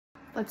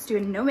Let's do a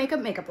no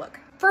makeup look.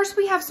 First,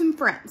 we have some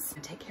friends.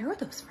 Take care of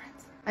those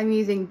friends. I'm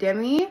using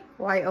Demi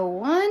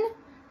Y01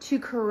 to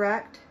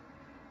correct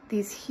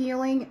these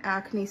healing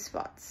acne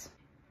spots.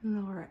 All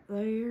right,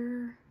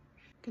 there.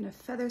 Gonna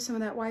feather some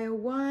of that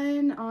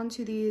Y01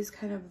 onto these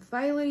kind of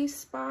violet-y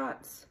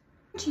spots.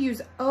 To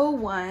use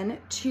O1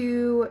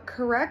 to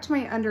correct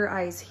my under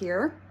eyes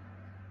here.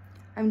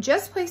 I'm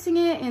just placing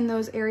it in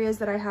those areas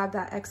that I have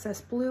that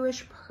excess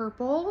bluish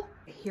purple.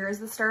 Here is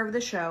the star of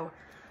the show.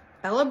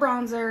 Bella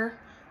bronzer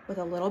with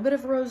a little bit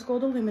of rose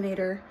gold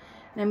illuminator.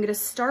 And I'm gonna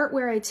start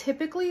where I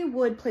typically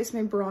would place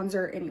my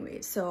bronzer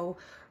anyways. So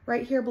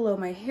right here below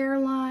my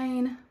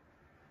hairline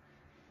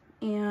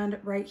and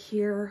right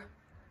here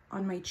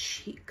on my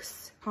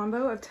cheeks.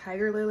 Combo of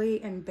Tiger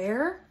Lily and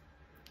Bear,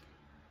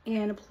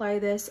 and apply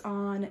this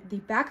on the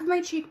back of my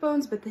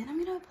cheekbones, but then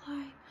I'm gonna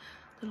apply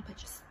a little bit,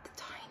 just the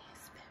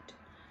tiniest bit,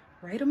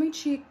 right on my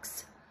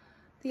cheeks,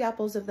 the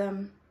apples of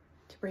them,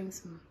 to bring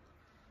some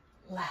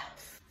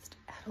laugh. Just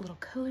add a little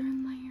color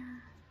in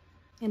layer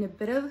and a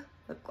bit of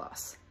lip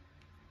gloss.